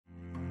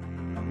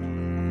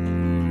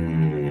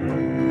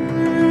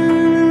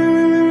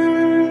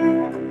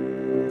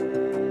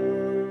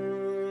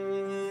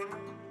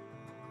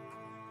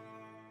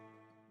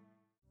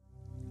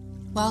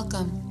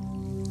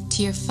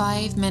to your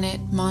 5-minute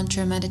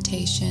mantra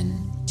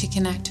meditation to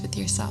connect with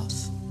yourself.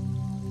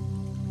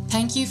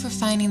 Thank you for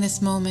finding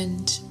this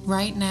moment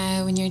right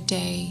now in your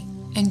day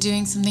and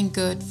doing something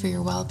good for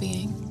your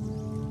well-being.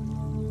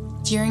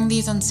 During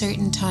these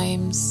uncertain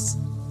times,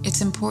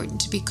 it's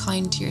important to be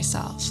kind to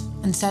yourself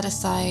and set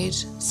aside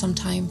some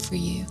time for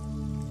you.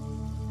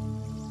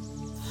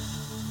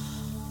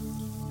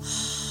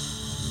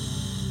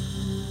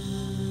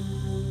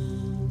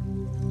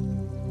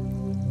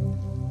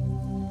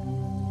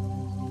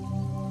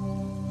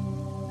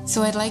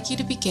 So I'd like you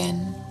to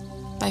begin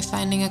by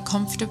finding a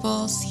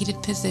comfortable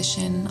seated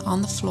position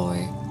on the floor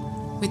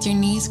with your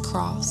knees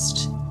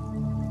crossed,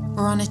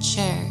 or on a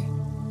chair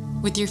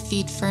with your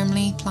feet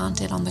firmly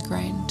planted on the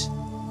ground.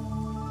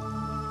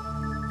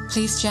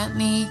 Please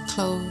gently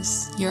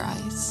close your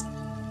eyes.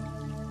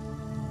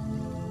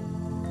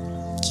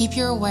 Keep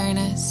your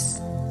awareness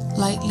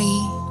lightly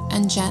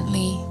and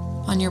gently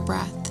on your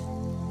breath.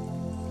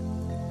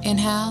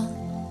 Inhale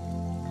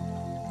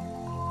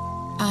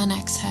and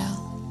exhale.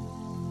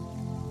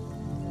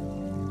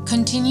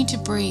 Continue to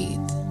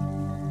breathe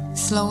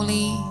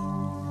slowly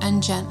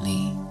and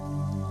gently,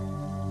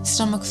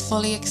 stomach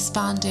fully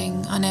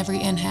expanding on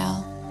every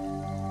inhale,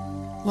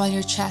 while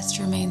your chest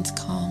remains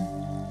calm,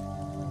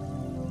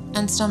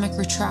 and stomach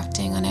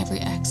retracting on every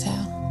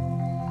exhale.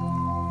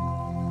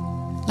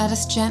 Let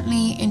us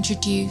gently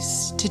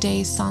introduce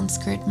today's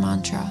Sanskrit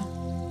mantra,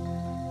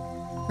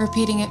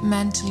 repeating it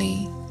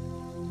mentally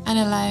and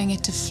allowing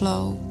it to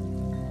flow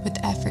with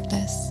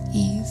effortless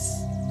ease.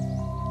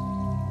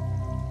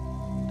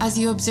 As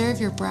you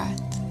observe your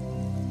breath,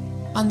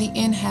 on the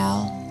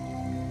inhale,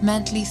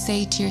 mentally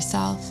say to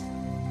yourself,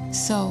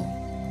 so.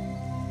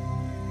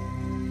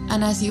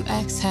 And as you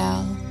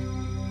exhale,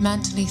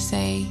 mentally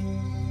say,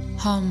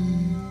 hum.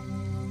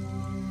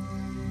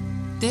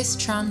 This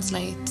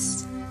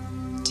translates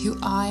to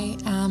I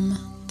am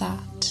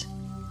that.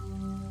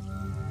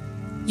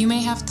 You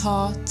may have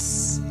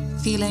thoughts,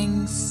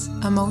 feelings,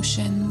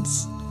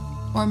 emotions,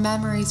 or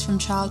memories from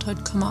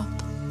childhood come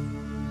up.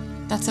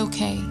 That's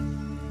okay.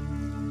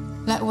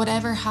 Let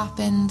whatever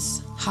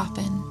happens,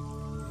 happen.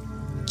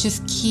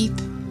 Just keep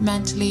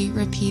mentally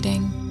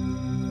repeating,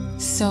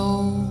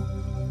 so,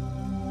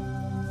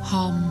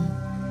 hum.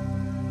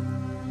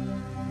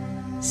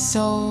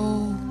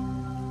 So,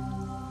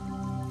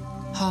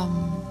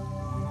 hum.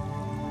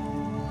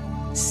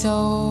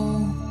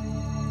 So,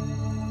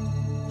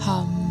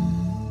 hum.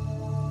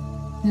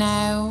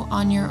 Now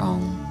on your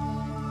own.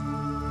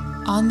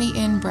 On the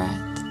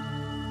in-breath,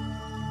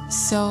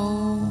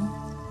 so.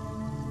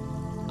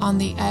 On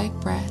the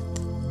out-breath,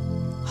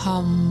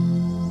 hum.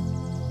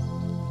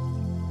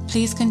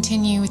 Please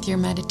continue with your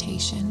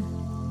meditation.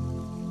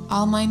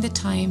 I'll mind the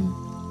time,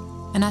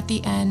 and at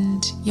the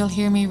end, you'll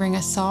hear me ring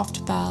a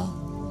soft bell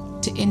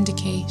to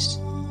indicate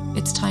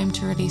it's time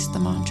to release the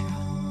mantra.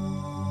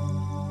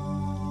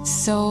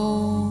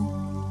 So,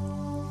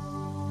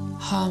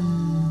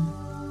 hum.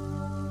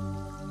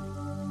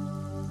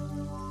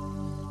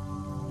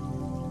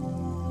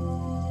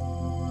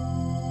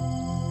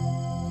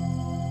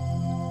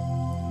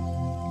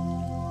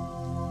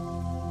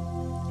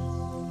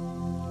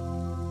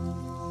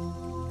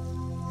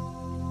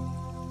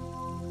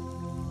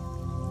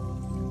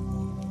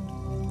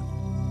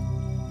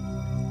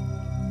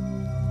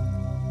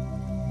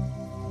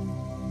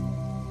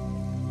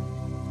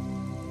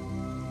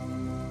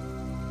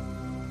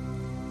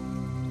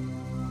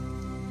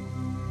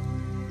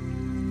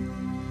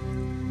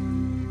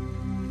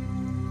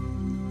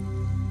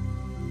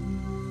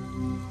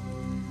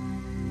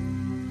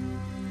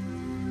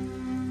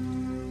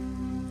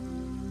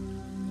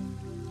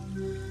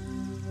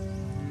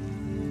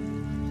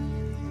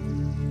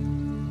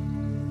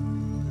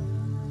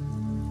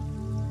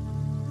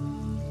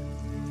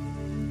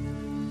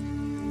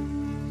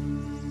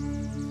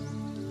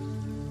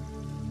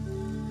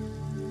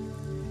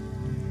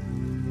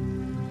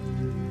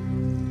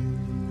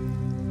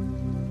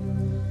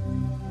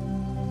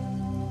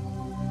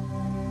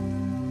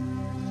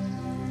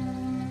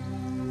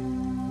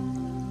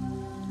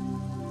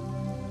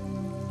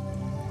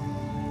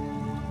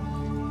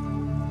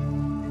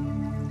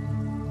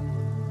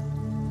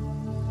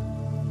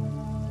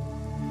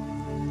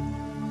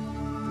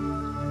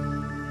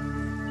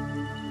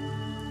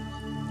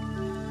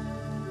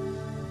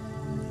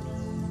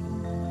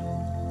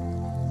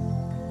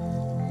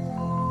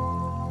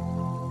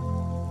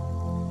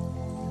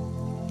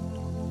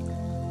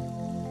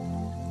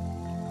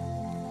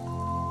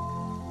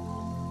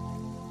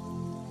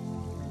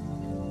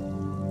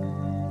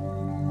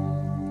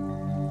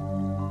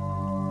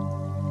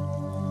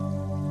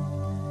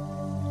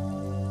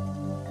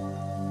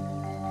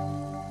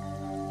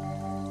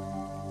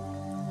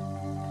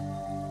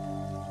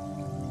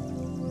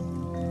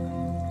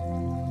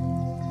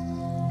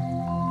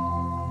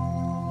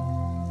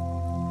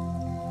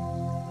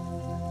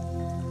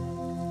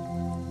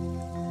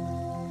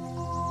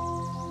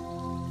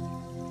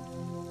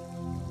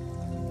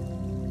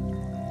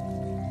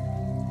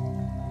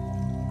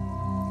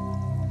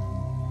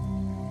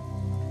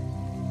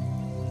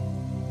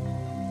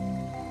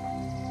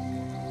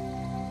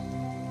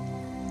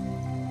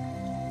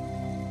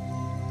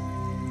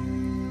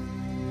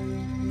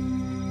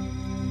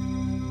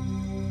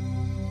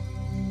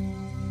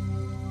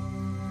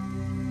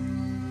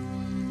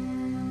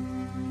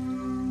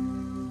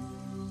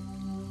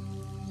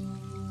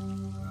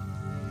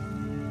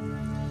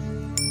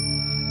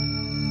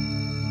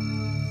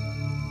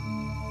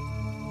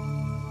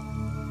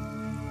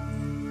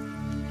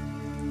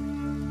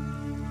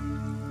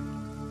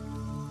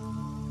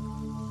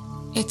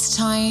 It's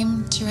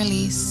time to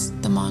release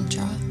the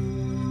mantra.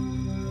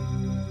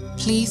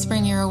 Please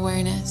bring your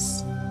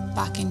awareness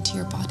back into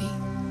your body.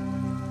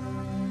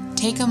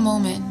 Take a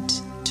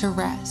moment to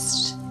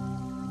rest,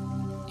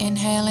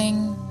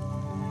 inhaling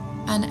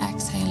and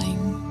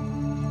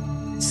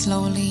exhaling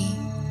slowly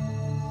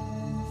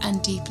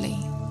and deeply.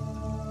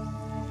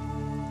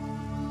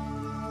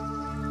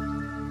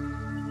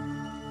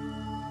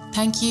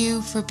 Thank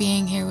you for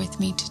being here with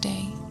me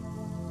today.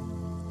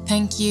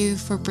 Thank you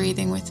for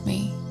breathing with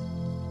me.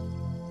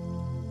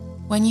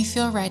 When you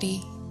feel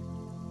ready,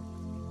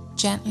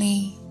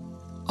 gently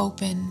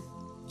open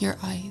your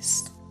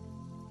eyes.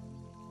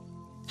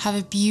 Have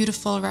a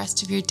beautiful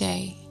rest of your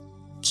day.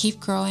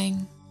 Keep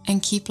growing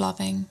and keep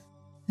loving.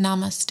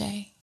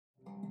 Namaste.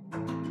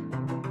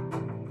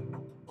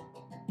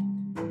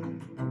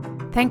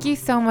 Thank you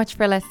so much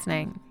for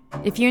listening.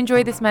 If you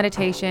enjoyed this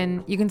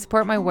meditation, you can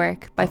support my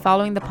work by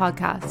following the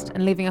podcast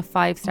and leaving a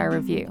 5-star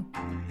review.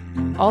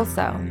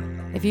 Also,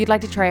 if you'd like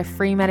to try a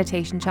free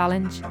meditation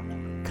challenge,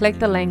 click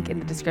the link in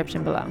the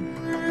description below.